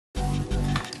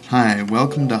Hi,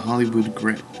 welcome to Hollywood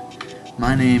Grit.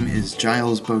 My name is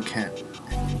Giles Bouquet,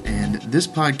 and this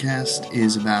podcast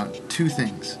is about two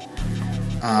things.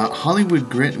 Hollywood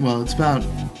Grit, well, it's about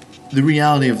the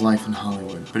reality of life in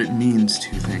Hollywood, but it means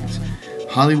two things.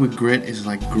 Hollywood Grit is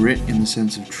like grit in the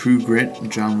sense of True Grit,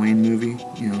 John Wayne movie,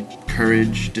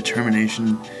 courage,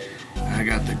 determination, I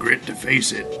got the grit to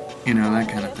face it, that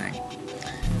kind of thing.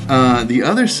 The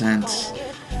other sense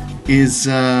is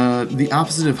the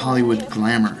opposite of Hollywood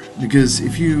glamour. Because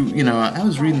if I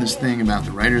was reading this thing about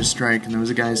the writer's strike, and there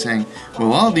was a guy saying,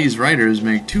 well, all these writers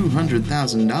make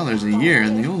 $200,000 a year,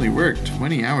 and they only work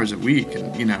 20 hours a week,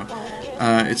 and,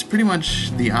 it's pretty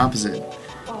much the opposite.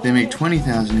 They make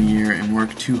 $20,000 a year and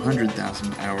work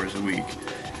 200,000 hours a week,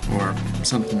 or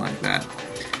something like that.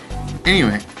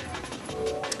 Anyway,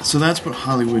 so that's what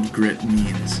Hollywood Grit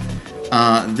means.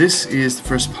 This is the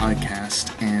first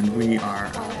podcast, and we are,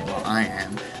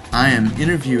 I am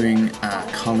interviewing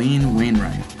Colleen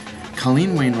Wainwright.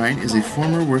 Colleen Wainwright is a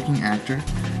former working actor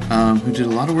who did a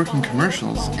lot of work in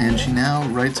commercials, and she now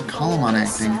writes a column on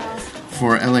acting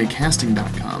for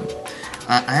LAcasting.com.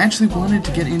 I actually wanted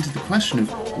to get into the question of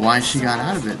why she got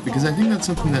out of it, because I think that's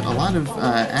something that a lot of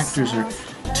actors are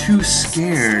too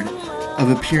scared of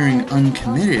appearing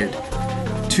uncommitted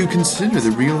to consider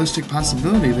the realistic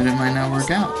possibility that it might not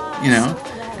work out,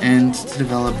 and to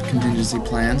develop contingency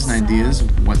plans and ideas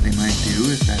of what they might do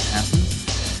if that happens.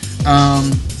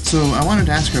 So I wanted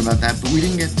to ask her about that, but we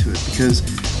didn't get to it because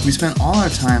we spent all our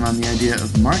time on the idea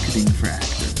of marketing for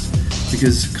actors,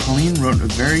 because Colleen wrote a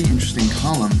very interesting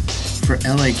column for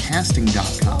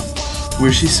LAcasting.com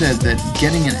where she said that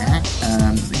getting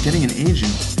an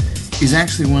agent is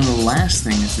actually one of the last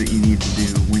things that you need to do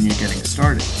when you're getting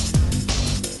started.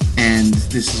 And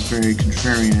this is very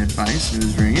contrarian advice, and it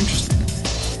was very interesting.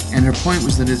 And her point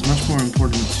was that it's much more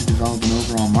important to develop an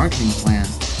overall marketing plan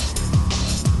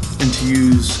and to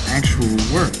use actual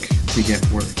work to get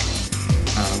work,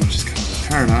 which is kind of a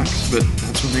paradox, but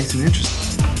that's what makes it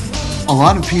interesting. A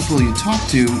lot of people you talk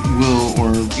to will,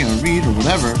 or read or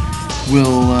whatever,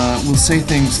 will say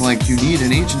things like, you need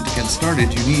an agent to get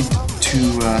started, you need to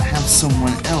have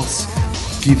someone else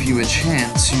give you a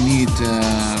chance, you need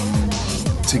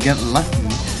to get lucky.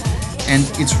 And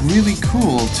it's really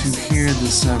cool to hear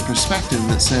this perspective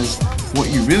that says what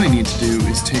you really need to do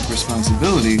is take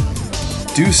responsibility,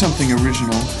 do something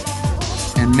original,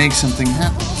 and make something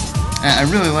happen. I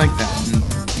really like that,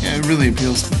 and it really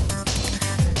appeals to me.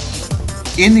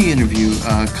 In the interview,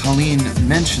 Colleen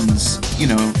mentions,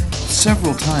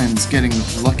 several times getting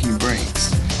lucky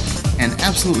breaks. And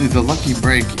absolutely the lucky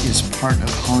break is part of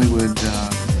Hollywood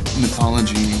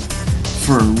mythology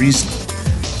for a reason.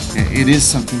 It is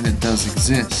something that does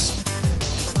exist,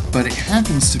 but it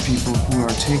happens to people who are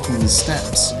taking the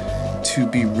steps to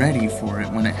be ready for it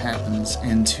when it happens,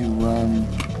 and to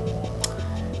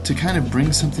kind of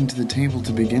bring something to the table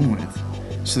to begin with,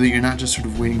 so that you're not just sort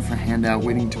of waiting for a handout,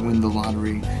 waiting to win the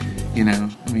lottery.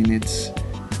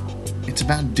 It's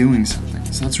about doing something,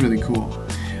 so that's really cool.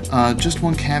 Just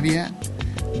one caveat: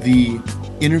 the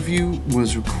interview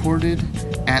was recorded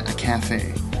at a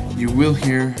cafe. You will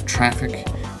hear traffic.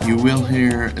 You will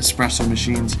hear espresso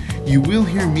machines. You will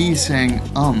hear me saying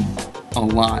a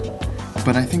lot,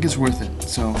 but I think it's worth it.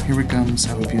 So here it comes.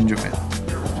 I hope you enjoy it.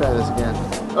 Let's try this again.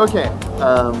 Okay,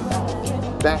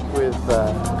 back with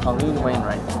Colleen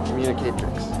Wainwright,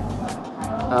 Communicatrix.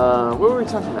 What were we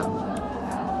talking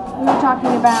about? We were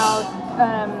talking about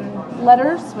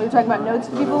letters. We were talking about notes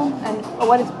to people, and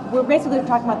we're basically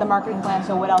talking about the marketing plan.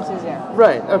 So what else is there?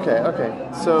 Right. Okay.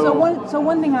 So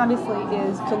one thing obviously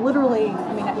is to literally.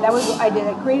 That was what I did.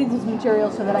 I created these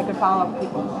materials so that I could follow up with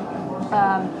people.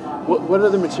 What are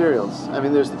the materials?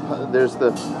 There's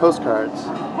the postcards.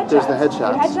 There's the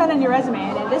headshots. The headshot on your resume,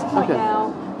 and at this point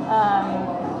now,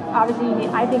 obviously,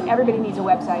 I think everybody needs a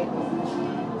website.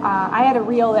 I had a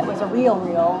reel that was a reel.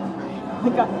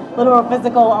 Like a literal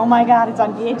physical, oh my god, it's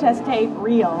on VHS tape,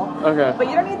 reel. Okay. But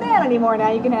you don't need that anymore.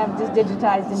 Now you can have just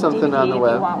digitized in something DVD on the if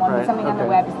web. you want one. Right. Something on the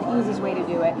web is the easiest way to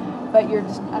do it. But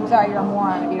I'm sorry, you're a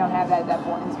moron if you don't have that at that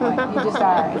point. You just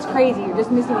are. It's crazy. You're just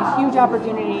missing a huge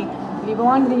opportunity. If you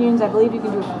belong to the unions, I believe you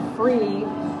can do it for free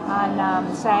on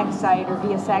the SAG site or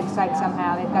via SAG site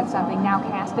somehow. They've got something. Now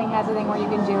Casting has a thing where you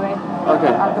can do it. Okay.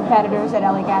 Our competitors at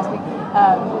LA Casting,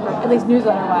 at least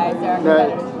newsletter-wise, they're our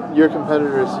competitors. Your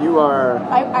competitors, you are...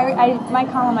 My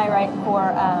column I write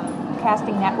for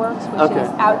Casting Networks, which is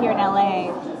out here in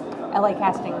LA,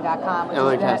 LAcasting.com,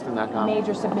 which is the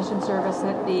major submission service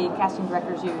that the casting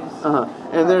directors use.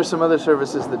 And there's some other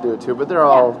services that do it too, but they're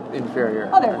all inferior.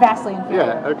 Oh, they're vastly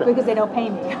inferior. Yeah, okay. Because they don't pay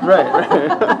me. Right.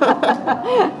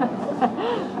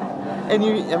 And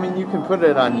you can put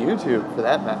it on YouTube for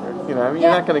that matter. You're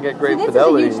not going to get great this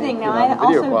fidelity. This is a huge thing now. I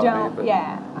also quality, don't. But,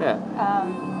 yeah.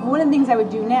 One of the things I would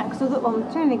do now. So I'm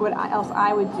trying to think what else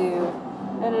I would do.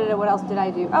 What else did I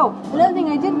do? Oh, another thing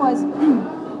I did was,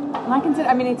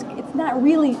 it's not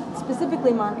really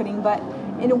specifically marketing, but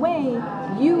in a way,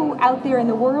 you out there in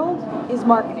the world is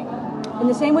marketing. In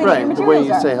the same way that your materials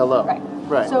the way you say hello.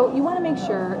 Right. So you want to make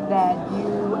sure that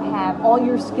you have all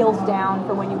your skills down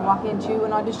for when you walk into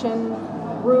an audition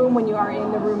room, when you are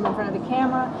in the room in front of the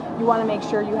camera. You want to make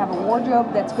sure you have a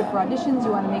wardrobe that's good for auditions.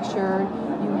 You want to make sure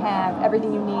you have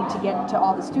everything you need to get to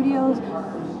all the studios.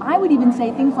 I would even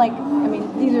say things like,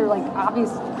 these are like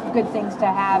obvious good things to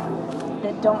have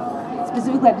that don't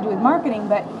specifically have to do with marketing,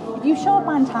 but if you show up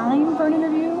on time for an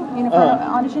interview, for an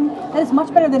audition, that is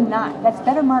much better than not. That's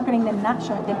better marketing than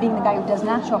being the guy who does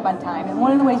not show up on time. And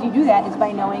one of the ways you do that is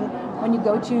by knowing when you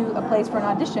go to a place for an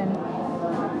audition,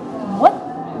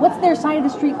 what's their side of the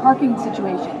street parking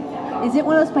situation? Is it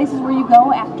one of those places where you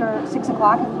go after 6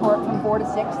 o'clock or from 4 to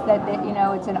 6 that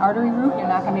it's an artery route, you're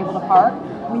not going to be able to park?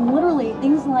 Literally,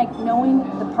 things like knowing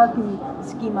the parking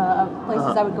schema of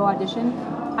places I would go audition,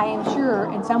 I am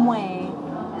sure in some way,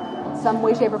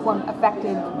 shape, or form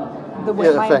affected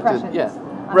my impressions. Yeah.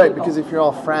 Right, because if you're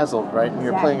all frazzled, right, and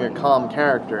you're playing a calm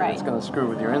character, it's going to screw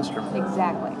with your instrument.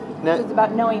 Exactly. Now, so it's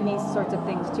about knowing these sorts of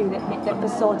things, too, that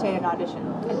facilitate an audition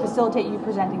and facilitate you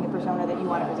presenting the persona that you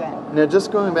want to present. Now,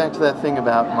 just going back to that thing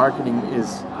about marketing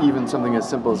is even something as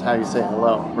simple as how you say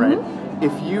hello, right? Mm-hmm.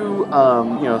 If you,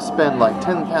 spend like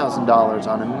 $10,000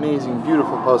 on amazing,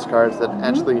 beautiful postcards that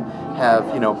actually have,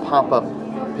 pop-up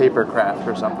paper craft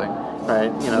or something,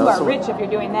 right? You are rich if you're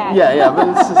doing that. Yeah,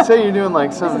 but say you're doing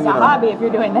like some, this is a hobby if you're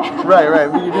doing that.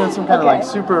 Right, but you're doing some kind of like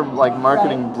super like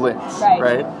marketing blitz,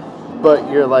 right?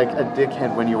 But you're like a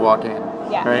dickhead when you walk in,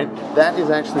 right? That is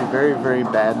actually very, very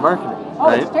bad marketing. Oh,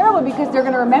 it's terrible because they're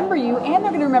going to remember you, and they're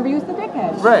going to remember you as the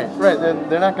dickhead. Right.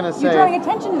 They're not going to say... You're drawing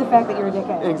attention to the fact that you're a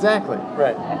dickhead. Exactly,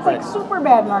 right. That's like super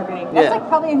bad marketing. That's like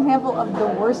probably an example of the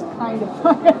worst kind of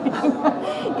marketing.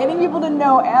 Getting people to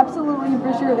know absolutely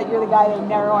for sure that you're the guy they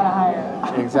never want to hire.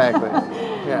 Exactly,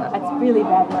 That's really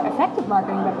bad. Effective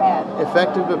marketing, but bad.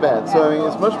 Effective, but bad. So,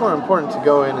 it's much more important to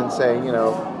go in and say,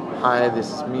 hi,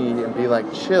 this is me, and be like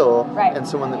chill, and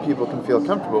someone that people can feel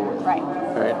comfortable with. Right.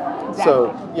 Exactly.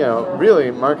 So,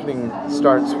 really, marketing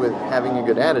starts with having a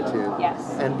good attitude.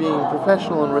 Yes. And being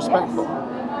professional and respectful.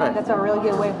 Yes. Right. That's a really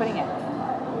good way of putting it.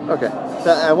 Okay.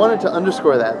 I wanted to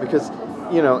underscore that because,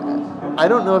 I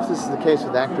don't know if this is the case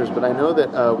with actors, but I know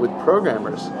that with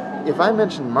programmers, if I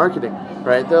mention marketing,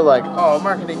 right, they're like, oh,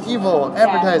 marketing, evil,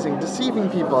 advertising, deceiving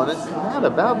people, and it's not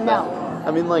about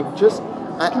that. Just...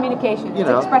 It's communication. It's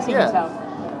expressing yourself.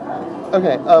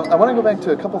 Okay, I want to go back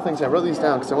to a couple things. I wrote these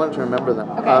down because I wanted to remember them.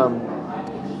 Okay.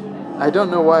 I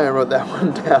don't know why I wrote that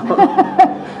one down.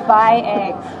 Buy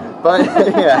eggs.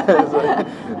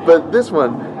 But this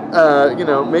one,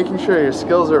 making sure your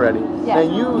skills are ready. Yeah.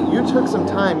 Now, you took some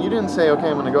time. You didn't say, okay,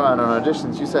 I'm going to go out on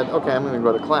auditions. You said, okay, I'm going to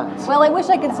go to class. Well, I wish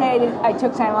I could say I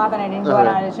took time off and I didn't go out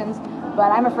on auditions. But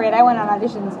I'm afraid I went on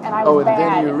auditions and I was bad. Oh,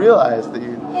 and then you realized that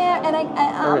you... Yeah, and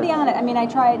I'll be honest. I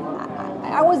tried...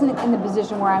 I wasn't in the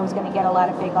position where I was going to get a lot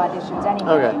of big auditions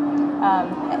anyway.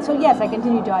 Okay. So yes, I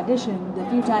continued to audition. The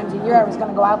few times a year I was going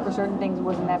to go out for certain things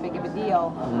wasn't that big of a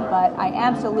deal. Mm-hmm. But I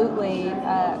absolutely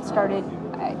I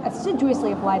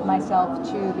assiduously applied myself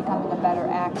to becoming a better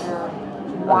actor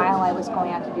while I was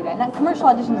going out to do that. Now, commercial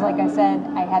auditions, like I said,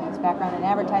 I had this background in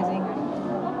advertising.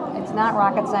 It's not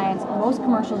rocket science. Most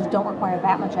commercials don't require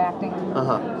that much acting.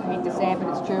 I hate to say it, but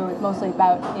it's true. It's mostly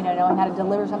about, knowing how to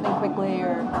deliver something quickly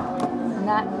or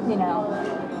not,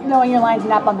 knowing your lines and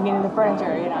not bumping into the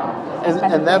furniture,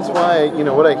 And that's why,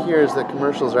 what I hear is that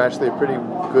commercials are actually a pretty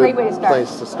good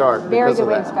place to start. Very good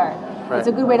way to start. Right. It's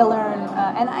a good way to learn.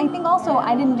 And I think also,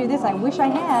 I didn't do this. I wish I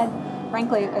had.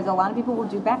 Frankly, as a lot of people will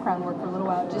do background work for a little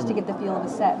while just to get the feel of a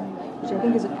set, which I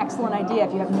think is an excellent idea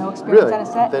if you have no experience on a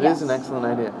set. That is an excellent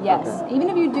idea. Yes. Okay. Even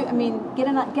if you do, get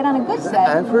on a good set.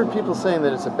 I've heard people saying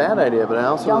that it's a bad idea, but I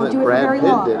also know that Brad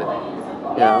Pitt did it.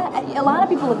 Yeah, a lot of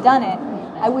people have done it.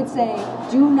 I would say,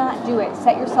 do not do it.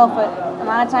 Set yourself an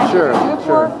amount of time to do it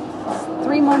for.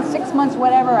 3 months, 6 months,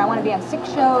 whatever. I want to be on 6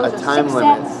 shows or 6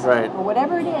 sets, or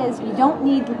whatever it is. You don't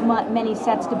need many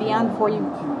sets to be on before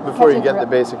you get the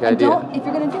basic idea. If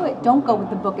you're going to do it, don't go with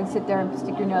the book and sit there and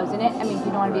stick your nose in it. You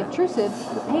don't want to be obtrusive.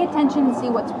 But pay attention and see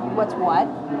what's what,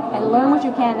 and learn what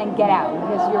you can, and get out.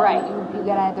 Because you're right, you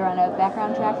get either on a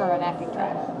background track or an acting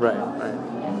track. Right.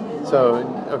 So,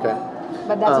 okay.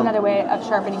 But that's another way of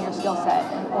sharpening your skill set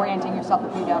and orienting yourself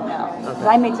if you don't know. Because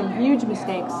I made some huge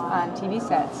mistakes on TV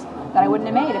sets that I wouldn't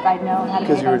have made if I'd known how to make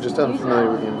Because you were just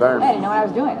unfamiliar with the I environment. didn't know what I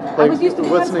was doing. I Like, was used to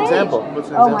being what's on an stage. example? What's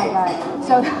an Oh example? my god!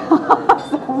 So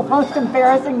the most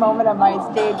embarrassing moment of my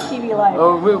stage TV life.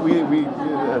 Oh, we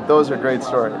those are great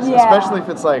stories. Yeah. Especially if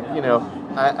it's like, you know,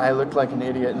 I looked like an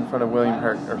idiot in front of William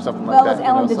Hurt or something Well, like that.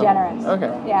 it was Ellen you know, DeGeneres.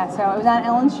 Okay. Yeah, so it was on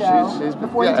Ellen's show She's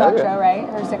before yeah, the talk okay. show, right?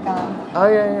 Her sitcom. Oh,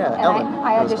 yeah. And Ellen.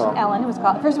 I it was auditioned called. Ellen. It was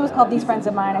called first. It was called These Friends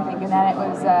of Mine, I think, and then it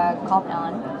was called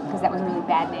Ellen because that was a really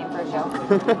bad name for a show.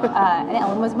 And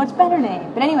Ellen was a much better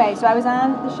name. But anyway, so I was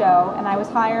on the show and I was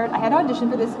hired. I had auditioned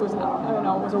for this. It was I don't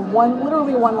know. It was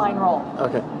literally a one-line role.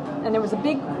 Okay. And there was a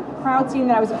big crowd scene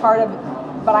that I was a part of,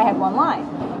 but I had one line.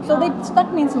 So they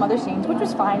stuck me in some other scenes, which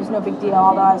was fine. It was no big deal.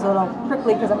 Although I was a little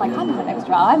prickly because I'm like, I'm not an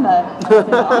extra. I'm a.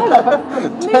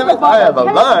 Damn it, I have a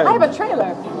line. I have a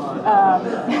trailer.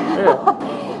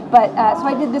 But so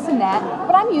I did this and that.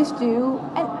 But I'm used to,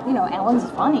 and you know, Ellen's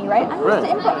funny, right? I'm used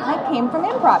to improv. I came from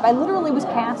improv. I literally was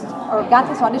cast or got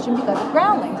this audition because of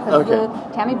Groundlings, because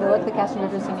Tammy Bullock, the casting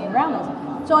director, seen me in Groundlings.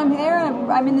 So I'm there and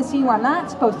I'm in the scene where I'm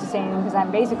not supposed to say anything because I'm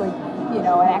basically, you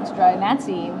know, an extra in that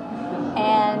scene.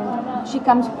 And she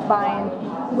comes by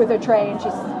with her tray and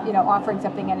she's, you know, offering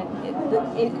something, and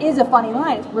it is a funny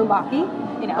line. It's rumaki,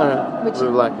 you know, which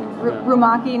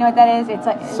rumaki, you know what that is? It's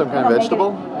like some kind of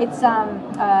vegetable. It's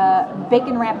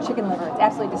bacon wrapped chicken liver. It's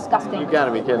absolutely disgusting. You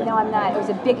gotta be kidding. No, I'm not. It was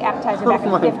a big appetizer back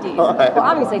in the 50s. God. Well,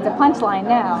 obviously it's a punchline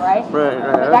now, right? Right.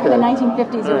 But back in the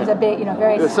 1950s, it was a big, you know,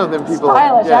 very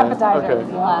stylish appetizer. Okay.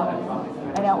 Yeah.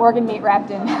 I know, organ meat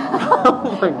wrapped in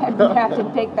wrapped in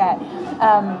pig fat.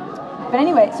 But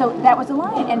anyway, so that was the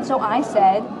line, and so I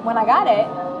said when I got it,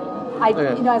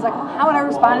 you know, I was like, how would I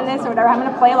respond to this or whatever? I'm going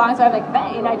to play along, so I was like,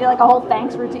 you know, I did like a whole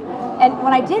thanks routine, and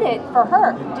when I did it for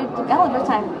her, to Ellen first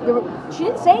time, she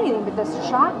didn't say anything, but the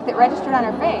shock that registered on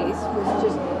her face was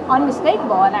just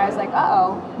unmistakable, and I was like,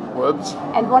 uh-oh. Whoops.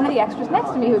 And one of the extras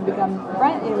next to me who had become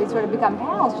friends, you know, we sort of become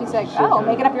pals, she's like, oh,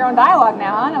 making up your own dialogue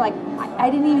now, huh? And I'm like, I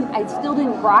still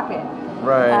didn't grok it.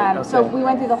 Right. Okay. So we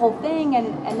went through the whole thing, and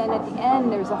then at the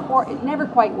end, there's it never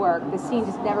quite worked. The scene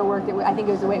just never worked. I think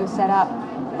it was the way it was set up.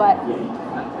 But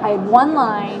I had one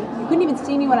line. You couldn't even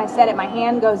see me when I said it. My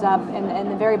hand goes up in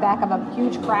the very back of a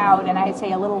huge crowd, and I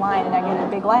say a little line, and I get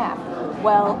a big laugh.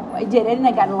 Well, I did it, and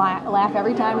I got a laugh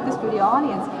every time with the studio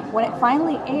audience. When it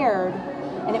finally aired,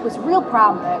 and it was a real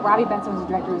problem. Robbie Benson was the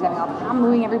director. He was having a problem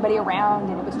moving everybody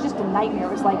around, and it was just a nightmare.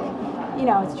 It was like, you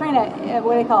know, it's trying to,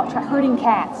 what do they call it, herding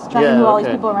cats, trying to move all these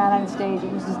people around on stage. It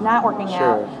was just not working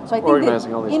out. So I think that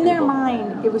in their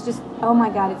mind, it was just, oh my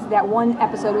God, it's that one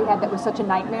episode we had that was such a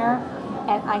nightmare.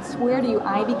 And I swear to you,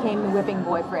 I became the whipping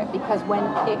boy for it, because when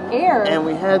it aired... And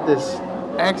we had this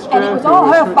extra... And it was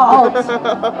all her fault.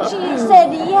 She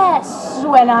said yes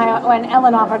when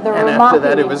Ellen offered the And rumaki. after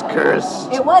that, it was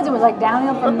cursed. It was like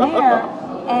downhill from there.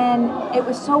 And it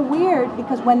was so weird,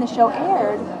 because when the show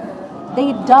aired, they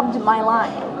had dubbed my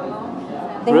line.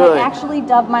 They had actually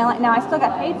dubbed my line. Now, I still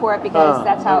got paid for it because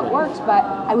that's how it works, but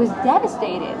I was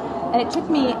devastated. And it took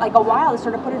me like a while to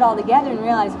sort of put it all together and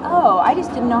realize, oh, I just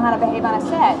didn't know how to behave on a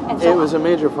set. And so it was a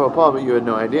major faux pas, but you had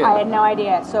no idea. I had no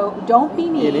idea. So don't be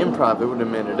mean. In improv, it wouldn't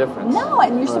have made a difference. No,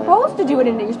 and you're supposed to do it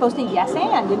you're supposed to yes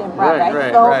and in improv,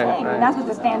 right? The whole thing. You're not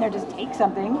supposed to stand there just take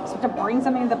something. You're supposed to bring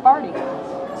something to the party.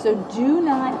 So do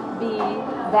not be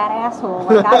that asshole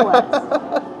like I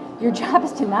was. Your job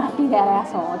is to not be that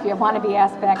asshole if you want to be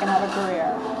asked back and have a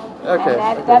career. Okay.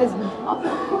 And that is,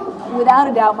 without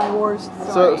a doubt, my worst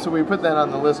story. So we put that on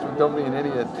the list with don't be an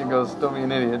idiot. It goes, don't be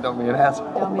an idiot, don't be an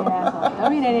asshole. Don't be an asshole. Don't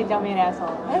be an idiot, don't be an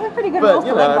asshole. That's a pretty good But, rules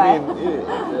you to know, live by. I mean,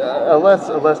 a less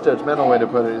judgmental way to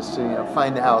put it is to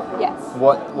find out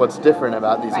what's different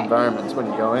about these environments when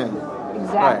you go in.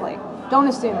 Exactly. Right. Don't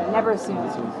assume. Never assume.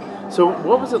 So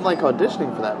what was it like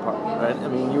auditioning for that part, right? I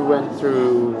mean, you went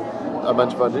through a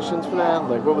bunch of auditions for that?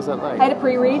 Like, what was that like? I had a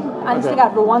pre-read. I just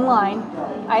got for one line.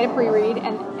 I had a pre-read,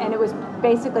 and it was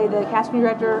basically the casting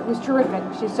director, who's terrific,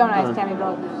 she's so nice, Tammy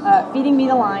Bullock, feeding me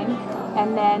the line,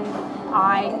 and then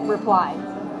I replied.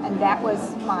 And that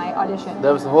was my audition.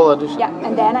 That was the whole audition? Yeah,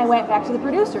 and then I went back to the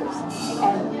producers,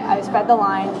 and I fed the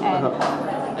line, and...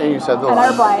 And you said the line. And I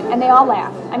replied, and they all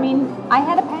laughed. I mean, I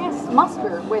had to pass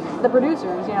muster with the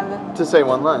producers, you know. To say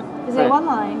one line. To say one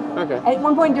line. Okay. At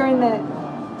one point during the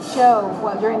show,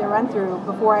 during the run-through,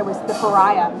 before I was the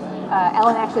pariah,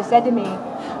 Ellen actually said to me,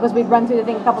 because we'd run through the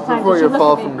thing a couple times. Before your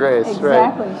fall from grace,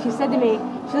 exactly. Right. She said to me,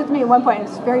 she looked at me at one point, and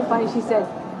it was very funny, she said,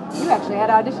 you actually had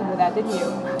to audition for that, didn't you?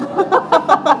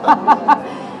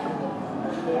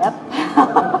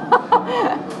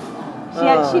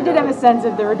 Yep. She did have a sense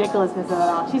of the ridiculousness of it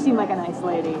all. She seemed like a nice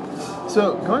lady.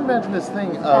 So going back to this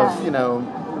thing of,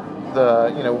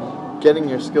 getting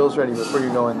your skills ready before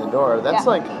you go in the door, that's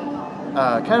like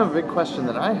kind of a big question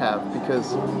that I have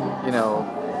because, you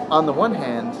know, on the one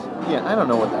hand, yeah, I don't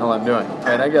know what the hell I'm doing,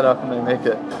 right? I get up and I make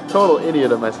a total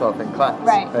idiot of myself in class,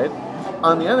 right?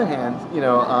 On the other hand, you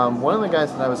know, one of the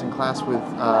guys that I was in class with,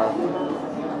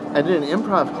 I did an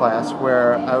improv class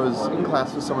where I was in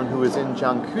class with someone who was in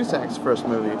John Cusack's first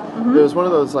movie. Mm-hmm. It was one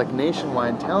of those like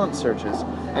nationwide talent searches,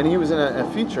 and he was in a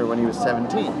feature when he was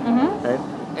 17, Mm-hmm. right?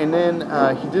 And then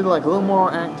he did like a little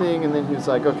more acting, and then he was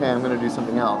like, okay, I'm going to do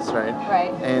something else, right?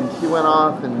 Right. And he went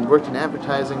off and worked in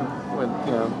advertising, with,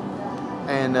 you know,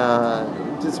 and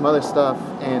did some other stuff,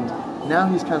 and now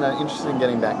he's kind of interested in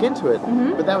getting back into it.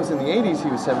 Mm-hmm. But that was in the 80s. He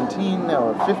was 17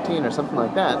 or 15 or something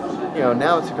like that. You know,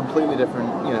 now it's a completely different,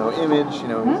 you know, image, you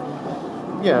know.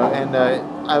 Mm-hmm. You know, and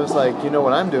I was like, you know,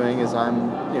 what I'm doing is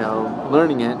I'm, you know,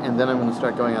 learning it, and then I'm going to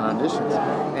start going on auditions.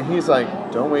 And he's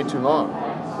like, don't wait too long,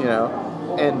 you know.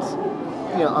 And,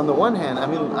 you know, on the one hand, I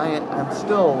mean, I'm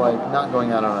still, like, not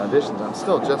going out on auditions. I'm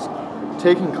still just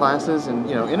taking classes and,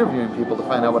 you know, interviewing people to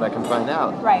find out what I can find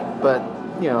out. Right. But,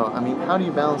 you know, I mean, how do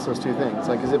you balance those two things?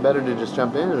 Like, is it better to just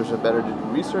jump in, or is it better to do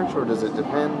research, or does it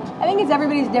depend? I think it's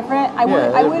everybody's different. I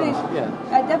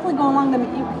definitely go along them.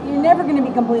 You're never going to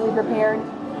be completely prepared.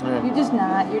 Right. You're just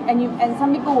not. And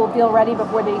some people will feel ready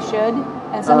before they should,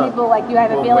 and some people, like you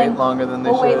have a will feeling, wait longer than they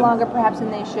will wait should. longer perhaps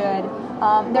than they should.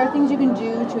 There are things you can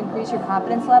do to increase your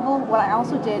confidence level. What I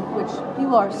also did, which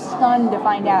people are stunned to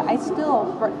find out, I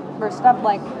still for stuff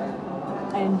like,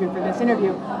 I didn't do it for this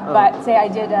interview, but say I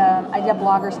did a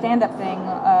blogger stand-up thing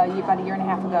about a year and a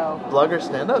half ago. Blogger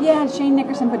stand-up? Yeah, Shane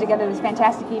Nickerson put together this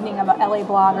fantastic evening of LA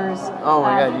bloggers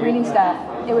reading stuff.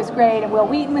 It was great, and Will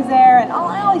Wheaton was there, and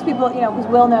all these people, you know, because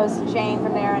Will knows Shane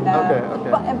from there, and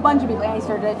a bunch of people, Annie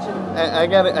Sturgis. I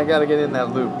gotta get in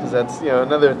that loop, because that's, you know,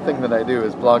 another thing that I do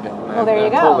is blogging. Well, there you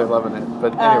go. I'm totally loving it.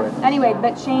 But anyway,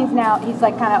 but Shane's now, he's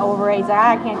like kind of over it. He's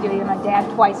like, I can't do it. My dad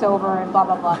twice over, and blah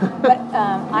blah blah. But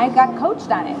I got coached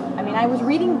on it. I mean, I was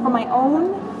reading from my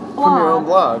own blog. From your own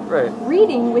blog, right?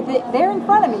 Reading with it there in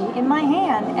front of me in my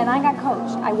hand, and I got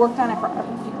coached. I worked on it for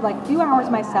a few hours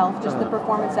myself, just the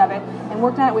performance of it, and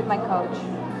worked on it with my coach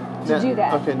to do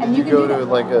that. Okay, and did you go to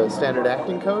like a standard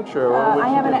acting coach, or what? I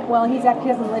haven't. Well, he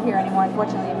doesn't live here anymore.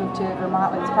 Unfortunately, he moved to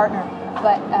Vermont with his partner.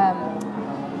 But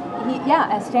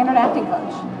a standard acting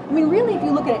coach. I mean, really, if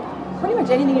you look at it, pretty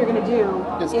much anything you're going to do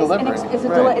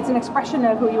it's an expression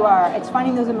of who you are. It's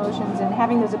finding those emotions and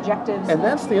having those objectives. And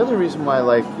that's the other reason why,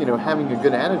 like, you know, having a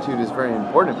good attitude is very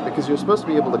important, because you're supposed to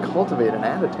be able to cultivate an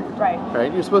attitude. Right.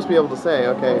 Right? You're supposed to be able to say,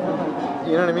 okay,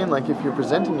 you know what I mean? Like, if you're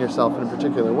presenting yourself in a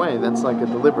particular way, that's like a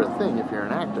deliberate thing if you're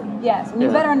an actor. Yes, and you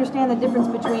better understand the difference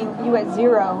between you at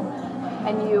 0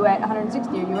 and you at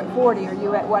 160, or you at 40, or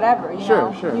you at whatever. You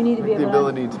know? Sure. You need to be able the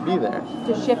ability to be there.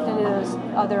 To shift into those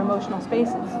other emotional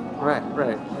spaces. Right.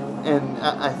 And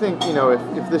I think, you know,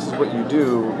 if this is what you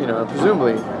do, you know,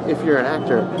 presumably, if you're an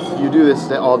actor, you do this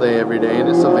all day, every day, and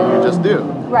it's something you just do.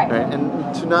 Right.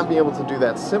 And to not be able to do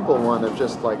that simple one of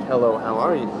just like, hello, how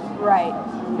are you? Right.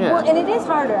 Yeah. Well, and it is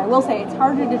harder. I will say it's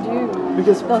harder to do.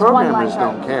 Because those programmers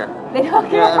don't care. They don't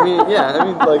care. I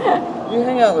mean, like, you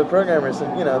hang out with programmers,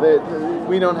 and, you know,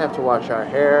 we don't have to wash our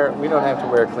hair. We don't have to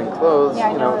wear clean clothes.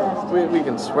 Yeah, you know, we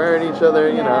can swear at each other.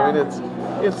 You know, I mean,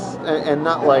 it's and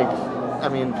not like, I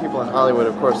mean, people in Hollywood,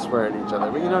 of course, swear at each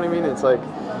other, but you know what I mean? It's like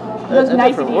those a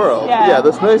different world. Yeah,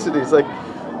 those niceties. Like,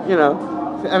 you know,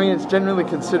 I mean, it's generally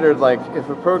considered like if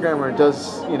a programmer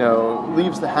does, you know,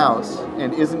 leaves the house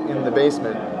and isn't in the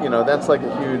basement, you know, that's like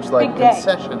a huge like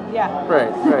concession. Yeah.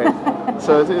 Right.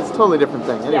 So it's a totally different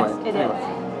thing. Anyway. Yes, it is.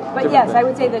 But yes, I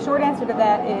would say the short answer to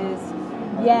that is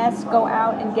yes, go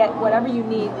out and get whatever you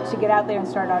need to get out there and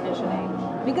start auditioning.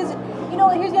 Because, you know,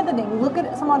 here's the other thing. Look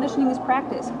at some auditioning as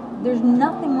practice. There's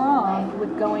nothing wrong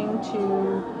with going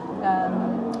to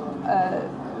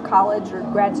college or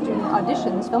grad student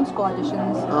auditions, film school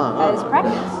auditions, as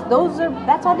practice.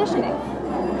 That's auditioning.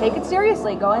 Take it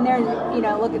seriously. Go in there and, you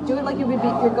know, do it like you're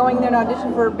going there to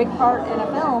audition for a big part in a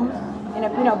film, in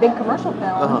a big commercial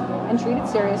film, and treat it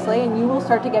seriously, and you will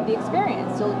start to get the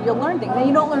experience. So you'll learn things. Now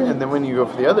you don't learn. And then when you go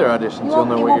for the other auditions, you'll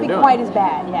know what you're doing. It won't be quite as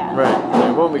bad. Yeah. Right.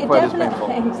 It won't be quite as painful.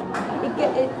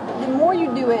 The more you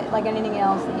do it, like anything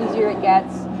else, the easier it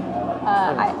gets.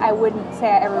 I wouldn't say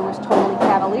I ever was totally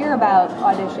cavalier about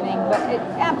auditioning, but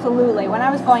absolutely. When I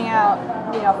was going out,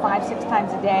 you know, 5-6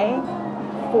 times a day,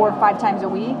 4 or 5 times a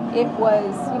week, it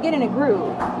was, you get in a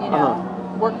groove, you know.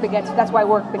 That's why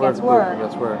work begets work.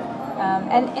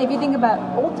 And if you think about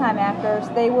old-time actors,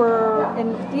 they were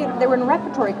in theater, they were in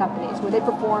repertory companies where they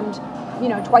performed, you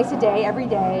know, twice a day, every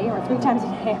day, or 3 times a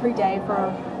day, every day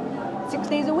for 6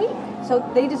 days a week. So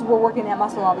they just were working that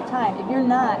muscle all the time. If you're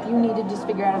not, you need to just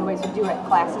figure out other ways to do it.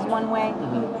 Class is one way.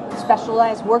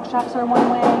 specialized workshops are one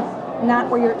way. Not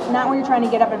where you're trying to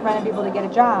get up in front of people to get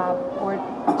a job or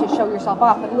to show yourself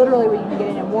off, but literally where you can get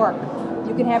in and work.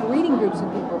 You can have reading groups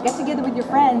with people. Get together with your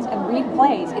friends and read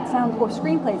plays. Or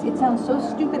screenplays. It sounds so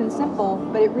stupid and simple,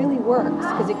 but it really works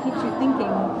because it keeps you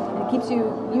thinking and it keeps you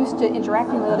used to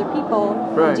interacting with other people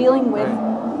and dealing with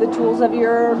the tools of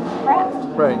your craft.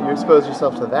 Right. You expose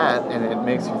yourself to that, and it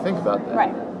makes you think about that.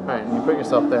 Right. Right. And you put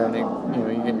yourself there, and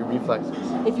you get your reflexes.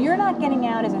 If you're not getting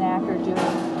out as an actor doing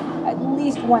at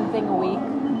least one thing a week,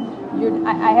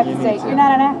 I have to say you're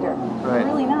not an actor. Right. You're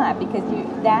really not, because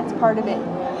that's part of it.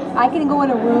 I can go in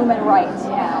a room and write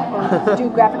now, or do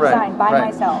graphic design by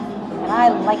myself, and I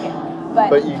like it.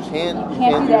 But you can't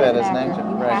do that as an actor.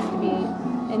 You have to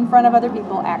be in front of other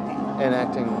people acting. And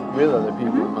acting with other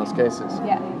people in most cases.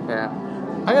 Yeah.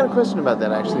 Yeah. I got a question about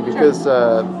that actually, because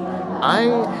I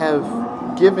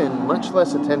have given much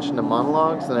less attention to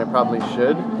monologues than I probably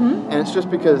should, and it's just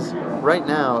because right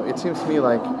now it seems to me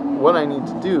like what I need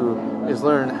to do is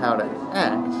learn how to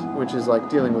act, which is like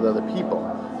dealing with other people.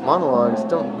 Monologues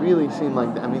don't really seem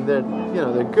like that. I mean, they're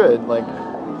good. Like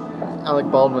Alec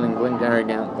Baldwin and Glengarry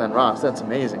Glen Ross, that's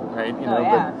amazing, right?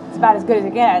 But it's about as good as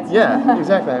it gets. Yeah,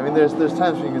 exactly. I mean, there's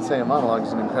times when you can say a monologue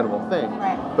is an incredible thing,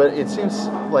 right? But it seems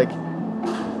like,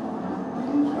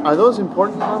 are those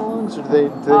important monologues, or do they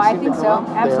I seem think to so. come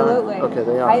up? Absolutely. Okay,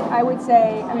 they are. I would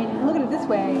say. I mean, look at it this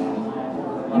way.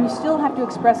 You still have to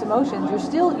express emotions. You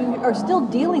are still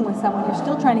dealing with someone. You're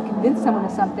still trying to convince someone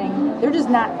of something. They're just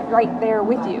not right there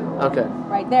with you. Okay.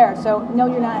 Right there. So no,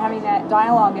 you're not having that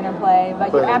dialogue interplay,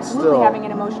 but you're absolutely having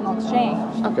an emotional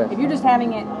exchange. Okay. If you're just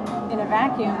having it in a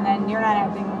vacuum, then you're not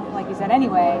acting like you said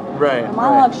anyway. Right. The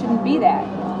monologue shouldn't be that.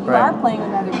 You Right. are playing with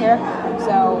another character,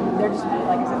 so they're just,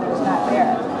 like I said, they're just not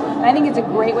there. And I think it's a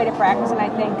great way to practice, and I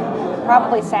think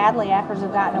probably sadly actors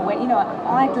have gotten away.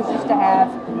 All actors used to have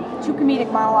 2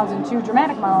 comedic monologues and 2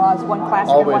 dramatic monologues, one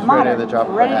classic and one modern,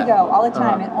 ready to go all the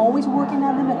time, and always working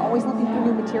on them and always looking for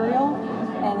new material.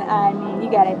 And I mean,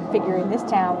 you got to figure in this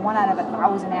town, 1 out of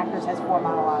 1,000 actors has 4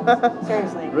 monologues.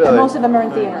 Seriously, Really? And most of them are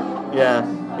in theater. Yeah.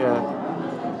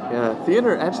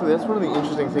 Theater, actually, that's one of the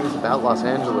interesting things about Los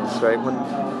Angeles, right?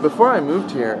 Before I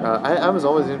moved here, I was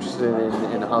always interested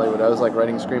in Hollywood. I was like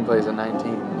writing screenplays at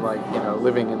 19, like,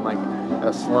 living in like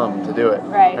a slum to do it.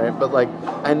 Right. But like,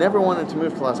 I never wanted to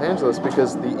move to Los Angeles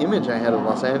because the image I had of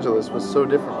Los Angeles was so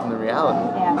different from the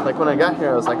reality. Yeah. Like when I got here,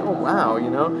 I was like, oh wow,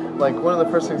 like one of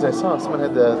the first things I saw, someone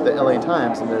had the LA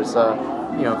Times, and there's a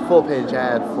full page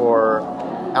ad for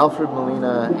Alfred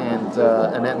Molina and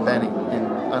Annette Bening in,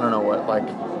 I don't know what, like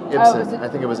Ibsen. I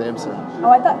think it was Ibsen. Oh,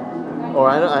 I thought. Or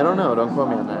I don't know. Don't quote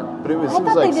me on that. But it was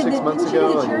like 6 months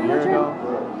ago, like a year ago.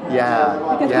 Yeah.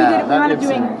 Because we wound up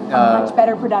doing a much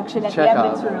better production at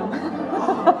Chekhov. the Evans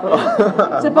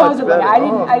Room. Supposedly,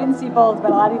 I didn't see both,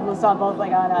 but a lot of people saw both.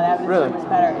 Like, oh no, that was really? much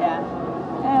better. Yeah.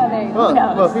 There you go. Who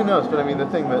knows? Well, who knows? But I mean, the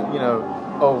thing that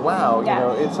oh wow,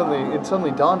 it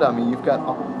suddenly dawned on me. You've got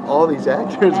all these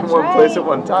actors in one place at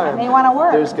one time. And they want to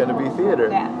work. There's going to be theater.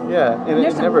 Yeah. And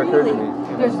it never occurred to me.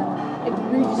 There's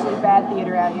egregiously bad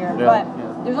theater out here, but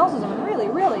there's also some really,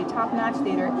 really top-notch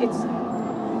theater. It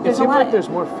seems like there's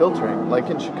more filtering. Like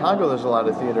in Chicago, there's a lot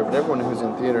of theater, but everyone who's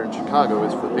in theater in Chicago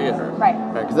is for theater. Right.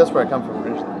 Because that's where I come from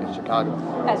originally, in Chicago.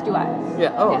 As do I.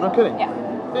 Yeah. Oh, no kidding. Yeah.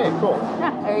 Hey, cool.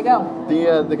 Yeah, there you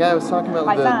go. The guy I was talking about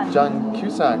with the John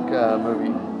Cusack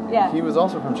movie. Yeah. He was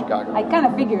also from Chicago. I kind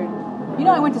of figured.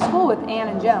 I went to school with Ann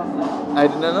and Joan. I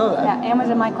did not know that. Yeah, Ann was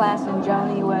in my class and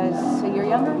Joni was a year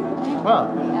younger.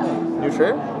 Wow. Yeah. New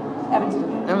Trier?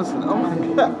 Evanston. Oh my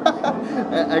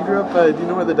god. I grew up. Do you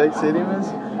know where the Dyke Stadium is?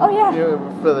 Oh yeah.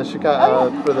 For the Chicago,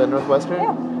 for the Northwestern.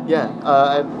 Yeah.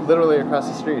 Yeah. Literally across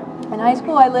the street. In high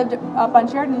school, I lived up on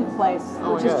Sheridan Place,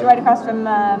 which is right across from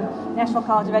National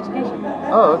College of Education.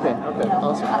 Oh, okay.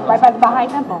 Awesome. Right by the Baha'i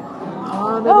Temple.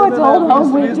 It's old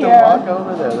home week here. We used to walk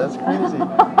over there. That's crazy.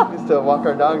 We used to walk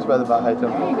our dogs by the Baha'i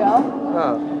Temple. There you go.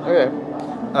 Oh, okay.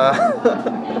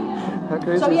 How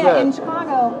crazy is that? In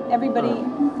Chicago,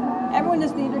 everyone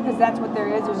does theater because that's what there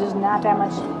is. There's just not that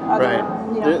much other,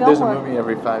 film there's work. a movie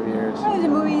every 5 years. There's a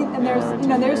movie, and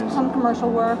there's some commercial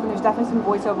work, and there's definitely some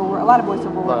voiceover work. A lot of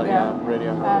voiceover work there. Yeah,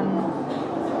 radio.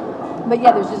 But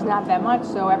there's just not that much,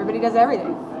 so everybody does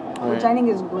everything, which I think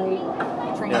is great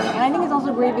training. And I think it's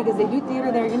also great because they do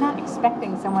theater there. You're not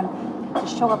expecting someone to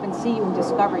show up and see you and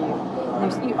discover you.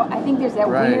 I think there's that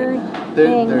weird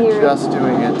thing they're here. just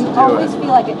doing it to do You always feel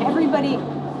like it. Everybody,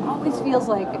 always feels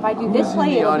like if I do Who's this in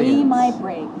play, the it'll be audience? my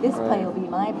break. This Right. play will be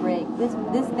my break.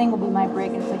 This thing will be my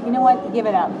break. And it's like, you know what? Give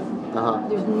it up.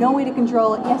 There's no way to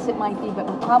control it. Yes, it might be, but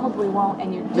we probably won't.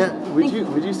 And you're just Now,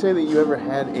 would you say that you ever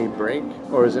had a break,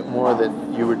 or is it more that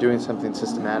you were doing something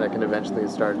systematic and eventually it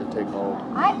started to take hold?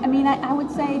 I mean, I would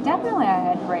say definitely I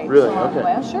had breaks. Really? along the Okay.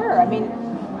 way. Oh, sure. I mean,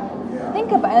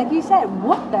 think about it. Like you said,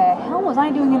 what the hell was I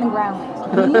doing in the groundlings?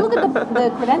 I mean, you look at the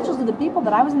credentials of the people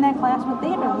that I was in that class with. They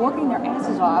had been working their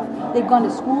asses off. They've gone to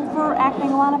school for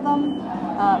acting, a lot of them.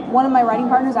 One of my writing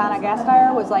partners, Anna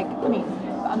Gasteyer, was like, I mean,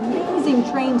 amazing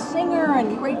trained singer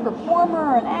and great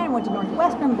performer, and went to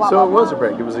Northwestern, blah, So blah, it was blah. a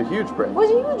break. It was a huge break. It was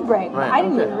a huge break. Right, I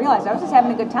didn't okay. even realize. I was just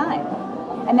having a good time.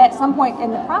 And at some point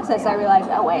in the process, I realized,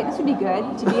 oh, wait, this would be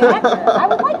good to be an actor. I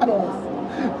would like this.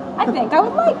 I think I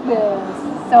would like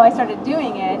this. So I started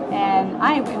doing it, and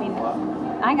I mean,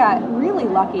 I got really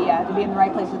lucky to be in the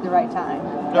right place at the right time.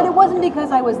 But it wasn't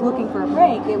because I was looking for a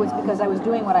break. It was because I was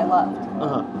doing what I loved.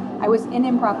 I was in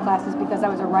improv classes because I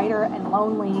was a writer and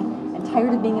lonely and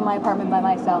tired of being in my apartment by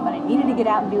myself, and I needed to get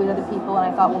out and be with other people,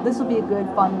 and I thought, well, this will be a good,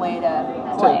 fun way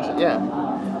to play.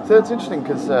 Yeah. So it's interesting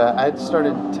because I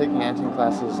started taking acting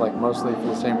classes like mostly for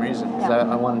the same reason, because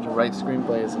I wanted to write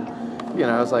screenplays, and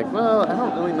I was like, well, I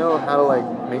don't really know how to like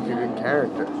make a good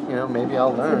character. Maybe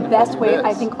I'll learn. The best way, this.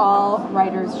 I think all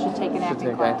writers should take an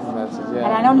acting class. Acting classes, yeah.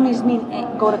 And I don't just mean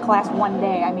go to class one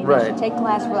day. I mean, Right. you should take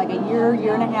class for like a year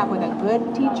and a half with a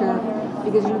good teacher,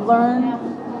 because you learn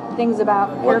things about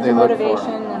What character they look for.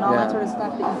 motivation and all Yeah. that sort of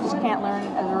stuff that you just can't learn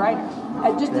as a writer.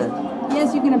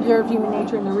 Yes, you can observe human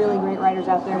nature, and the really great writers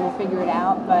out there will figure it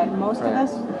out, but most of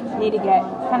us need to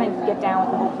get down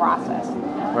with the whole process.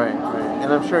 Right.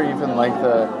 And I'm sure even like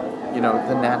the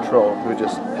natural who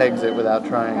just pegs it without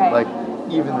trying, Right. like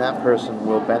even that person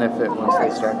will benefit once they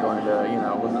start going to,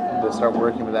 when they start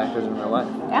working with actors in real life.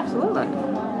 Absolutely.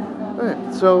 All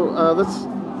right. So let's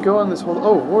go on this whole.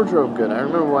 Oh, wardrobe good. I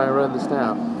remember why I wrote this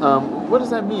down. What does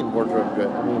that mean, wardrobe good?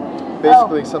 I mean,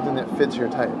 basically something that fits your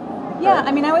type. Yeah, right?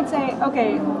 I mean, I would say,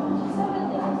 okay,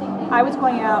 I was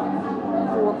going out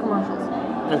for commercials.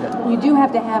 Okay. You do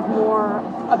have to have more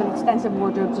of an extensive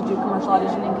wardrobe to do commercial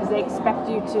auditioning, because they expect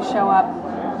you to show up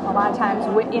a lot of times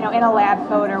with, in a lab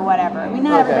coat or whatever. I mean,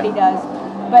 not everybody does,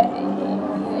 but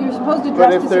you're supposed to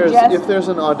dress But suggest. if there's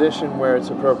an audition where it's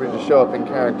appropriate to show up in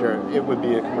character, it would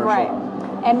be a commercial. Right.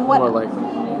 And what? More likely.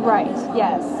 Right.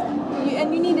 Yes.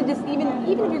 And you need to just even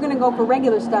if you're going to go for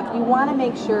regular stuff, you want to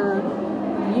make sure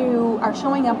you are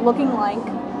showing up looking like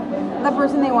the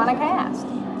person they want to cast.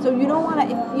 So you don't want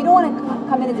to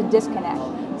come in as a disconnect.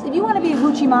 So if you want to be a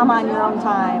hoochie mama on your own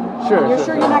time,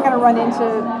 you're not going to run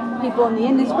into people in the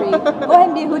industry, go ahead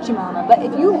and be a hoochie mama. But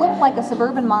if you look like a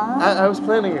suburban mom, I was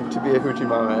planning to be a hoochie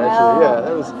mama, actually. Yeah,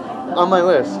 that was on my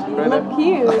list. You look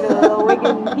cute, a little wig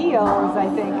and heels, I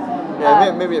think.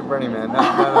 Yeah, maybe at Burning Man,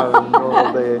 not a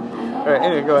normal day. All right,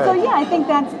 anyway, go ahead. So yeah, I think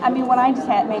what I just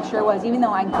had to make sure was, even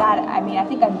though I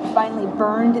think I finally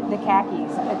burned the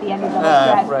khakis at the end of the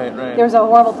dress. Right. There was a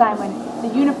horrible time when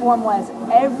the uniform was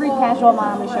every casual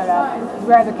mom who showed up, we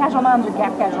were either casual moms or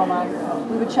Gap casual moms.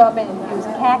 We would show up and it was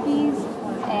khakis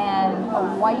and a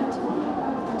white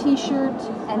t-shirt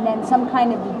and then some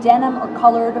kind of denim or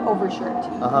colored overshirt.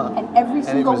 And every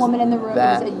single woman in the room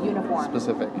was a uniform.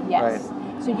 Specific. Yes. Right.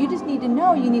 So you just need to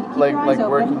know, you need to keep your eyes like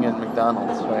open. working at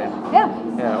McDonald's, right?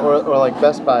 Yeah. Or like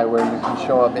Best Buy, where you can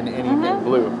show up in anything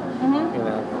blue.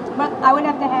 But I would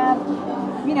have to have,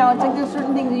 it's like there's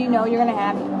certain things that you're going to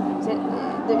have.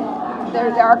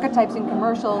 There's archetypes in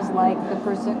commercials, like the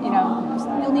person,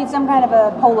 you'll need some kind of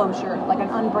a polo shirt, like an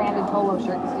unbranded polo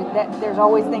shirt. There's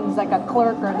always things like a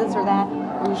clerk or this or that.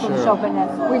 Where you're supposed to show up in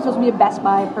where you're supposed to be a Best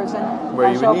Buy person.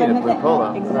 Where you would need a blue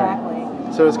polo. Exactly.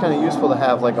 Right. So it's kind of useful to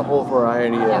have like a whole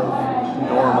variety of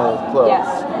normal clothes.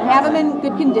 Yes. Have them in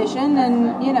good condition,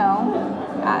 and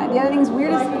the other thing's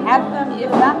weird is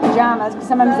if not pajamas, because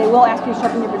sometimes they will ask you to show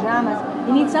up in your pajamas.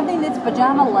 You need something that's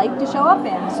pajama-like to show up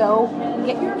in. So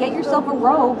get yourself a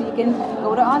robe you can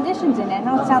go to auditions in. I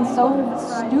know it sounds so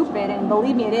stupid, and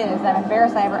believe me, it is. I'm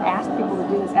embarrassed I ever asked people to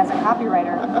do this as a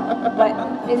copywriter.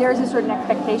 But there is a certain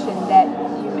expectation that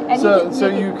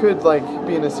you could like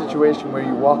be in a situation where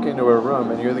you walk into a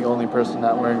room and you're the only person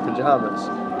not wearing pajamas,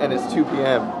 and it's 2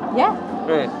 p.m. Yeah.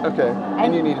 Right. Okay.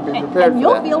 And you need to be prepared for that. And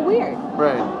you'll feel weird.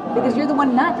 Right. Because you're the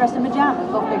one not dressed in pajamas.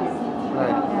 Go figure.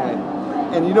 Right.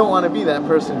 And you don't want to be that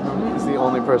person who is the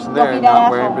only person there and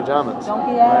not wearing pajamas. Don't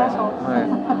be that asshole. Right.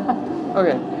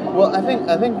 Okay. Well, I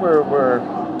think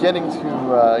we're getting to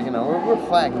we're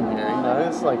flagging here.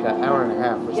 It's like an hour and a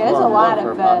half. It's there's a lot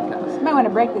of. podcast. You might want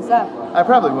to break this up. I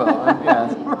probably will.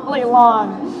 Yeah. It's really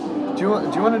long. Do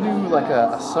you want to do like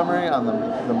a summary on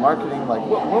the marketing? Like,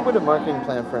 what would a marketing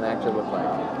plan for an actor look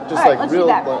like? Just All right, like let's real, do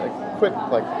that.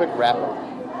 quick wrap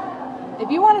up. If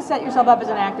you want to set yourself up as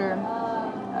an actor,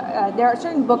 there are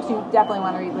certain books you definitely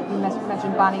want to read. Like you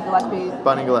mentioned Bonnie Gillespie.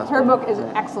 Bonnie Gillespie. Her book is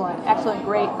excellent,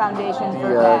 great foundation for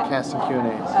The that. casting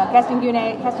Q&As. Casting cues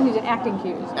and acting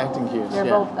cues. Acting cues, They're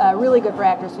both really good for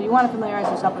actors, so you want to familiarize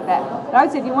yourself with that. But I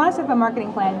would say if you want to set up a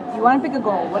marketing plan, you want to pick a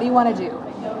goal. What do you want to do?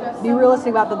 Be realistic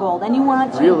about the goal. Then you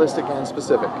want to... Realistic and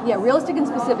specific. Yeah, realistic and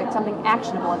specific. Something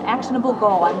actionable, an actionable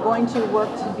goal. I'm going to work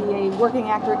to be a working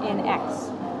actor in X.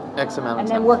 X amount of time. And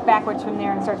then work backwards from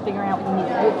there and start figuring out what you need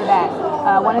to do for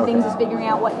that. One of the things is figuring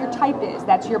out what your type is.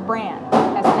 That's your brand.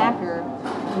 As an actor,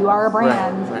 you are a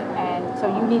brand. Right. And so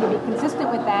you need to be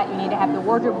consistent with that. You need to have the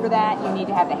wardrobe for that. You need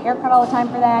to have the haircut all the time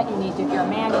for that. You need to, if you're a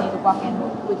man, you need to walk in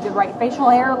with the right facial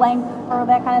hair length for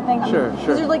that kind of thing. Sure.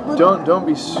 There's like Don't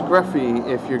be scruffy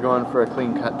if you're going for a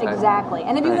clean cut type. Exactly.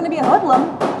 And if you're going to be a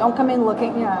hoodlum, don't come in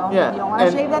looking, you don't want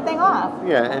to shave that thing off.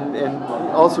 Yeah, and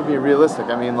also be realistic.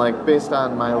 I mean, like, based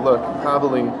on my look,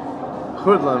 probably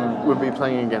hoodlum would be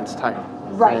playing against type.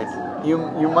 Right.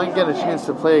 You might get a chance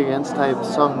to play against type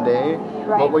someday,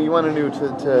 but what you want to do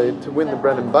to win the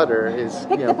bread and butter is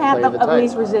pick the path play of the type.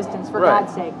 least resistance, for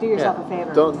God's sake. Do yourself a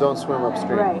favor. Don't swim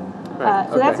upstream. Right.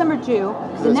 So that's number 2.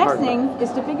 The next thing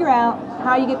is to figure out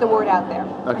how you get the word out there.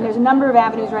 Okay. And there's a number of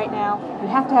avenues right now. You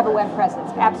have to have a web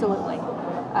presence, absolutely.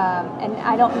 And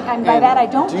I don't. And by that I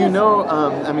don't. Do you know?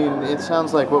 I mean, it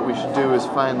sounds like what we should do is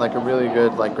find like a really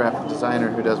good like graphic designer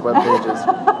who does web pages.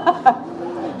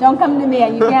 Don't come to me.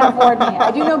 You can't afford me. I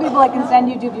do know people I can send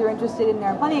you to if you're interested in. There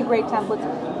are plenty of great templates.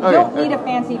 You don't need a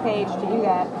fancy page to do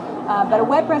that. But a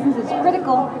web presence is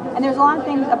critical, and there's a lot of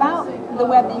things about the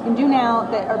web that you can do now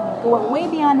that go way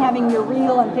beyond having your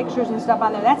reel and pictures and stuff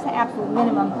on there. That's the absolute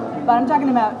minimum. But I'm talking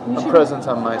about a presence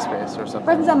on MySpace or something.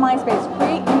 Presence on MySpace.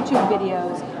 Create YouTube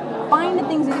videos. Find the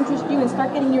things that interest you and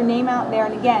start getting your name out there.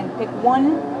 And again, pick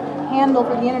one handle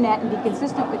for the internet and be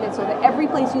consistent with it, so that every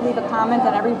place you leave a comment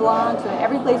on every blog, so that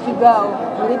every place you go,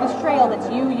 you leave a trail that's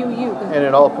you. And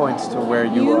it all points to where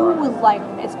you are. You would like,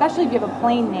 especially if you have a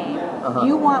plain name,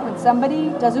 you want when somebody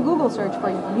does a Google search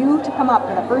for you to come up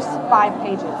for the first 5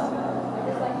 pages.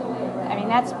 I mean,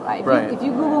 that's if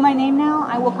you Google my name now,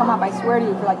 I will come up. I swear to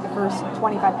you, for like the first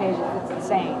 25 pages. It's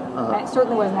insane. And it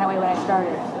certainly wasn't that way when I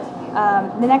started.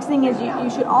 The next thing is you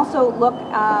should also look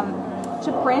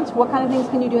to print. What kind of things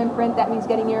can you do in print? That means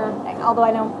getting your, although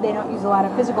I know they don't use a lot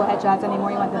of physical headshots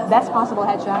anymore, you want the best possible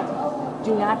headshots.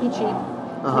 Do not be cheap.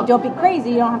 I mean, don't be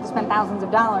crazy. You don't have to spend thousands of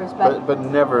dollars, but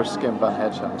never skimp on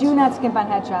headshots. Do not skimp on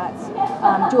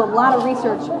headshots. Do a lot of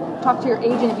research. Talk to your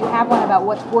agent if you have one about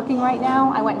what's working right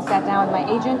now. I went and sat down with my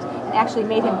agent and actually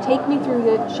made him take me through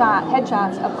the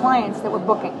headshots of clients that were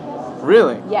booking.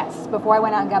 Really? Yes, before I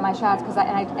went out and got my shots, because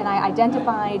I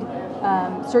identified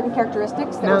certain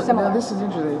characteristics that were similar. Now this is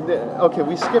interesting. Okay,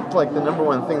 we skipped like the number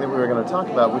one thing that we were going to talk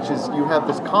about, which is you have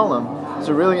this column. It's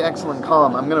a really excellent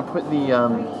column. I'm going to put the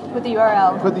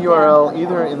URL. Put the URL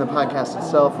either in the podcast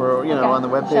itself or on the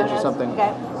webpage or something.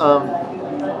 Okay.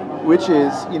 Which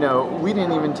is, we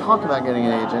didn't even talk about getting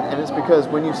an agent, and it's because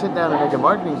when you sit down and make a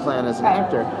marketing plan as an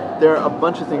actor, there are a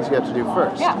bunch of things you have to do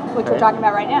first. Yeah, which we're talking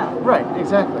about right now. Right,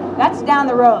 exactly. That's down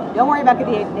the road. Don't worry about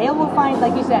getting the agent. They will find,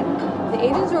 like you said, the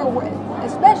agents are,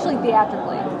 especially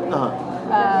theatrically.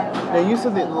 Now, you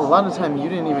said that a lot of the time you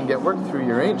didn't even get work through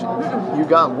your agent. You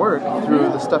got work through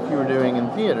the stuff you were doing in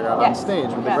theater, on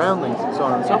stage, with the groundlings and so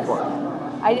on and so forth.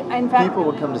 In fact, people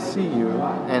would come to see you,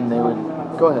 and they would...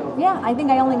 Go ahead. Yeah, I think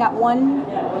I only got one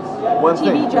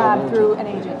TV job through an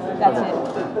agent. That's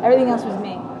it. Everything else was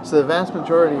me. So the vast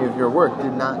majority of your work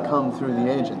did not come through the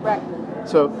agent. Correct.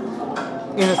 So,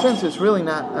 in a sense, it's really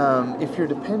not... if you're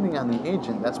depending on the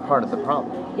agent, that's part of the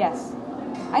problem. Yes.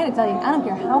 I gotta tell you, I don't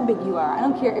care how big you are. I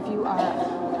don't care if you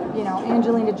are...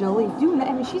 Angelina Jolie.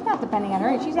 She's not depending on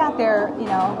her. She's out there,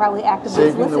 probably actively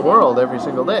saving the world every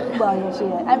single day. Well, yeah, she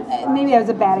is. Maybe that was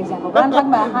a bad example, but I'm talking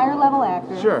about a higher level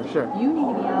actor. Sure. You need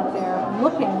to be out there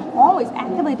looking, always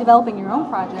actively developing your own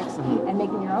projects and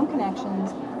making your own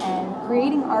connections and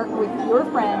creating art with your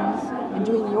friends and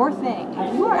doing your thing.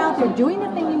 If you are out there doing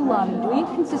the thing you love and doing it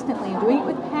consistently and doing it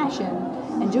with passion,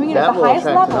 and doing it at the highest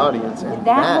level, an audience, and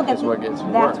that is what gets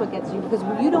you. That's what gets you, because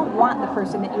you don't want the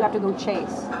person that you have to go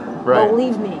chase. Right.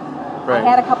 Believe me. Right. I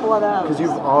had a couple of those. Because you've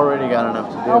already got enough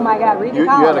to do. Oh my God, read the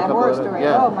column, that horror story.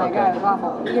 Yeah, oh my God, it was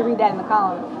awful. You can read that in the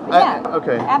column. But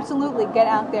absolutely, get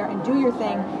out there and do your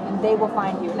thing, and they will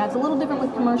find you. Now, it's a little different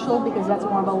with commercial, because that's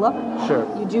more of a look. Sure.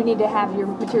 You do need to have your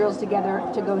materials together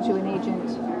to go to an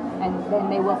agent. and then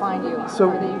they will find you. So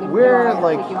or that you can where, rely on,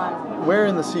 like, take you on. where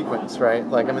in the sequence, right?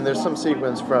 Like, I mean, there's some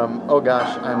sequence from, oh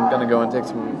gosh, I'm going to go and take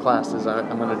some classes.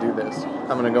 I'm going to do this. I'm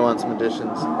going to go on some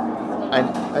auditions.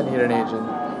 I need an agent.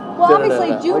 Well, obviously,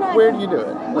 do like, not. where do you do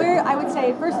it? Where I would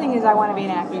say, first thing is I want to be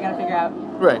an actor. You got to figure out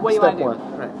Right. what you Step want to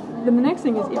do. one. Right. Then the next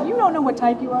thing is, if you don't know what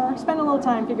type you are, spend a little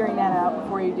time figuring that out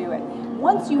before you do it.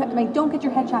 Once you, don't get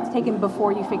your headshots taken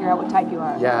before you figure out what type you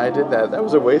are. Yeah, I did that. That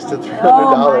was a waste of $300.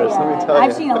 Oh my let me God. tell you.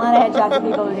 I've seen a lot of headshots of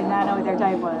people who did not know what their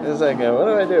type was. It's like, what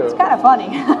do I do? It's kind of funny,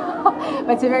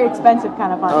 but it's a very expensive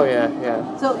kind of funny. Oh yeah,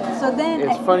 yeah. So then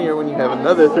It's funnier when you have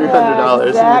another $300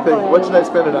 exactly. and you think, what should I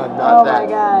spend it on? Not that. Oh my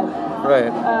God.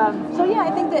 Right. So yeah, I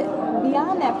think that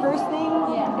beyond that first thing,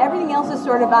 everything else is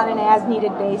sort of on an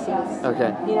as-needed basis.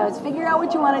 Okay. You know, it's figure out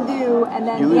what you want to do, and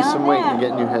then You lose beyond some weight that, and you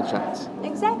get new headshots.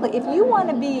 Exactly. If you want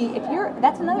to be,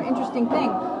 that's another interesting thing.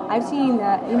 I've seen,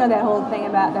 you know, that whole thing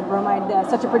about the bromide,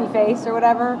 such a pretty face or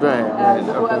whatever, Right.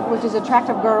 Okay. which is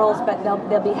attractive girls, but they'll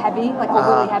be heavy, like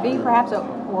overly heavy, perhaps,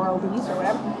 or obese or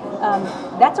whatever.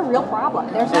 That's a real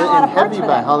problem. There's not a lot of parts heavy for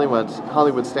by that.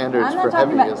 Hollywood standards I'm not for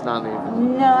talking heavy about- is not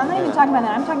even. No, I'm not even talking about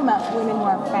that. I'm talking about women who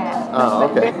are fat, Oh,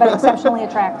 okay. but exceptionally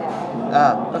attractive.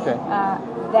 Okay.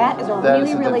 That is a That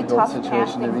really, is a really difficult tough situation to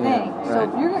casting be in, thing. So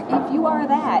right. if you are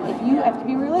that, if you have to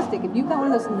be realistic, if you've got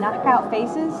one of those knockout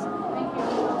faces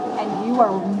and you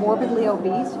are morbidly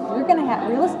obese, you're going to have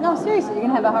seriously, you're going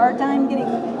to have a hard time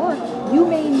getting work. You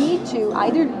may need to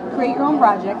either create your own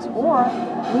projects or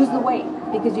lose the weight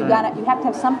because you have to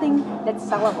have something that's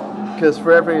sellable. Because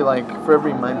for every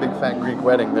My Big Fat Greek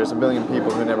Wedding, there's a billion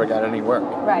people who never got any work.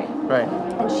 Right. Right.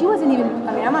 And she wasn't even,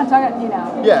 I'm not talking,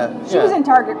 Yeah. She was in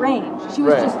target range. She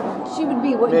was she would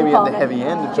be what maybe you call at the heavy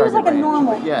end of She was like target a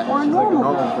normal, range, but or a she's like a normal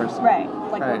normal girl. person. Right.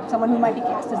 Like Right. someone who might be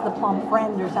cast as the plump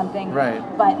friend or something. Right.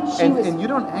 But she was. And you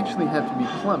don't actually have to be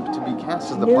plump to be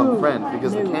cast as the No, plump friend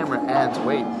because the no. camera adds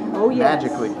weight. Oh, yes.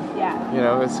 Magically. Yeah. You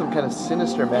know, it's some kind of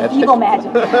sinister magic. Evil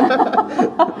magic.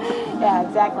 Yeah,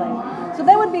 exactly. So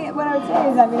that would be what I would say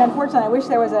is, unfortunately, I wish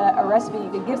there was a recipe you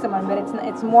could give someone, but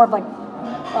it's more of like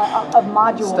of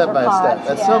modules Step or by pods.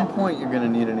 step. At some point, you're going to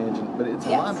need an agent, but it's a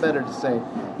Yes. lot better to say,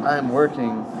 I'm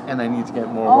working and I need to get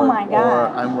more Oh work. my God. Or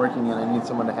I'm working and I need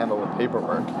someone to handle the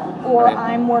paperwork. Or right?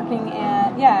 I'm looking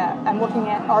at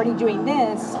already doing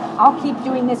this. I'll keep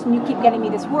doing this when you keep getting me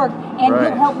this work, and Right.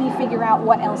 you'll help me figure out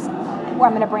what else where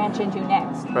I'm going to branch into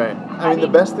next. Right. I mean, the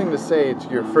best thing to say to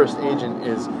your first agent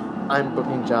is, I'm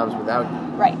booking jobs without you.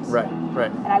 Right. Right.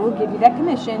 Right. And I will give you that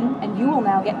commission, and you will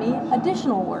now get me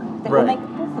additional work that will Right. make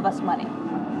both of us money.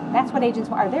 That's what agents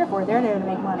are there for. They're there to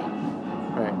make money.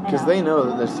 Right. Because know. they know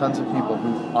that there's tons of people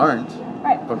who aren't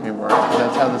Right. booking work.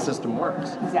 That's how the system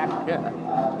works. Exactly. Yeah.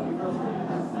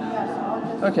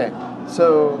 Okay.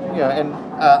 So and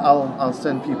I'll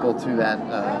send people to that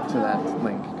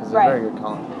link because it's a Right. very good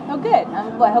column. Oh, good.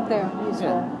 Well, I hope they're useful.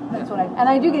 Yeah. That's what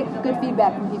I do get good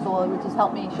feedback from people, which has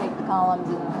helped me shape the columns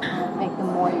and make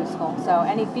them more useful. So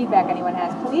any feedback anyone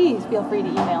has, please feel free to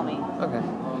email me. Okay.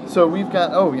 So we've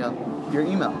got your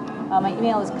email. My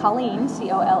email is Colleen,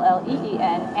 COLLEEN,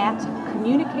 at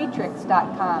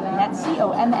communicatrix.com, and that's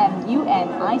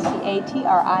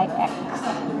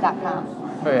COMMUNICATRIX.com.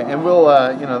 Okay, and we'll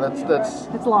that's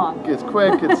It's long. it's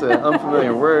quick. It's an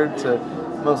unfamiliar word to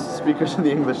most speakers of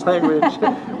the English language.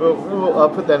 I'll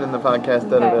put that in the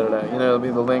podcast. It'll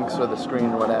be the links or the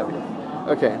screen or what have you.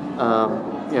 Okay.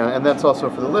 And that's also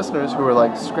for the listeners who are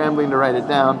like scrambling to write it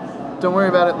down. Don't worry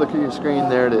about it. Look at your screen.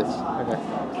 There it is. Okay.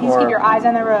 Please keep your eyes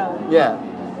on the road. Yeah,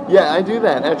 I do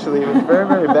that actually. It was very,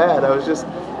 very bad.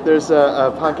 There's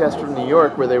a podcast from New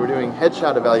York where they were doing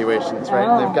headshot evaluations, right?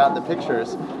 And they've got the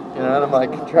pictures, and I'm like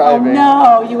driving. Oh,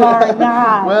 no, you are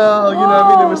not. Well, it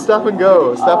was stop and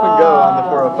go on the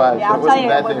 405. Yeah, so I'll it tell wasn't you,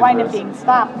 that it would wind up dangerous. being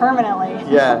stopped permanently.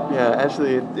 Yeah,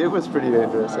 actually, it was pretty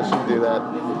dangerous. I shouldn't do that.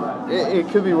 It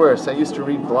could be worse. I used to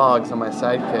read blogs on my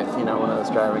Sidekick, when I was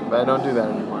driving, but I don't do that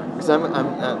anymore because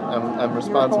I'm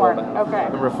responsible about it. Okay.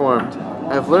 I'm reformed.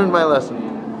 I've learned my lesson.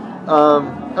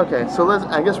 Okay, so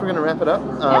I guess we're going to wrap it up.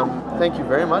 Thank you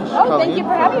very much, Oh, Colleen, thank you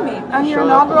for having me on your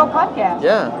showing up. inaugural podcast.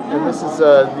 Yeah, and this is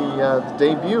the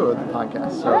debut of the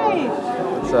podcast. So Great.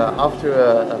 it's off to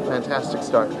a fantastic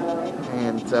start.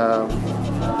 And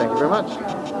thank you very much.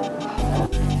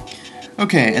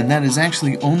 Okay, and that is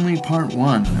actually only part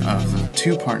one of the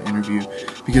two-part interview,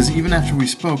 because even after we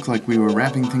spoke, like we were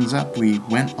wrapping things up, we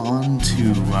went on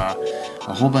to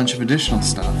a whole bunch of additional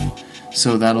stuff.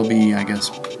 So that'll be, I guess,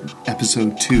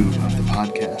 episode 2 of the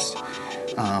podcast.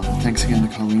 Thanks again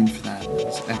to Colleen for that. It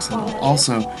was excellent.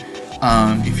 Also,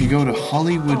 if you go to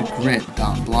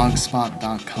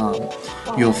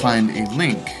hollywoodgrit.blogspot.com, you'll find a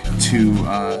link to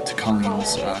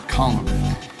Colleen's column.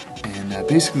 And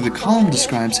basically the column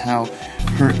describes how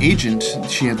her agent,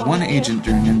 she had one agent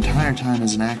during her entire time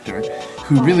as an actor,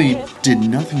 who really did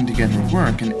nothing to get her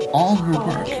work, and all her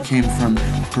work came from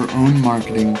her own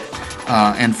marketing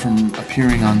and from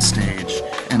appearing on stage,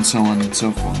 and so on and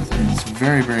so forth. And it's a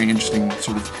very, very interesting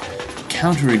sort of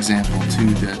counterexample to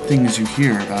the things you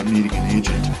hear about needing an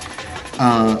agent.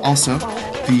 Also,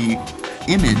 the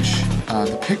image,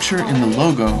 the picture in the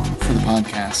logo for the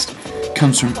podcast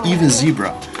comes from Eva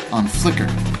Zebra on Flickr,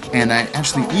 and I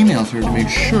actually emailed her to make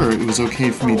sure it was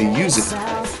okay for me to use it.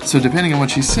 So depending on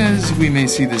what she says, we may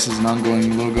see this as an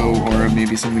ongoing logo or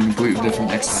maybe something completely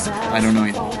different next time. I don't know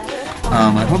yet.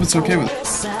 I hope it's okay with it.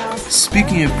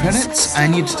 Speaking of credits, I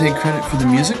need to take credit for the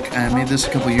music. I made this a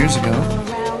couple years ago.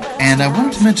 And I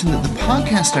wanted to mention that the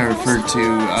podcast I referred to,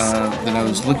 that I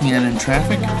was looking at in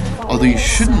traffic, although you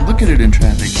shouldn't look at it in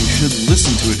traffic, you should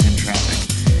listen to it in traffic.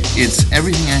 It's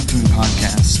Everything Acting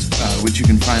Podcast, which you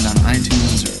can find on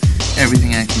iTunes or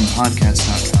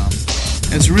everythingactingpodcast.com.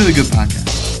 It's a really good podcast.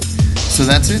 So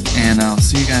that's it, and I'll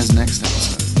see you guys next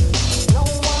episode.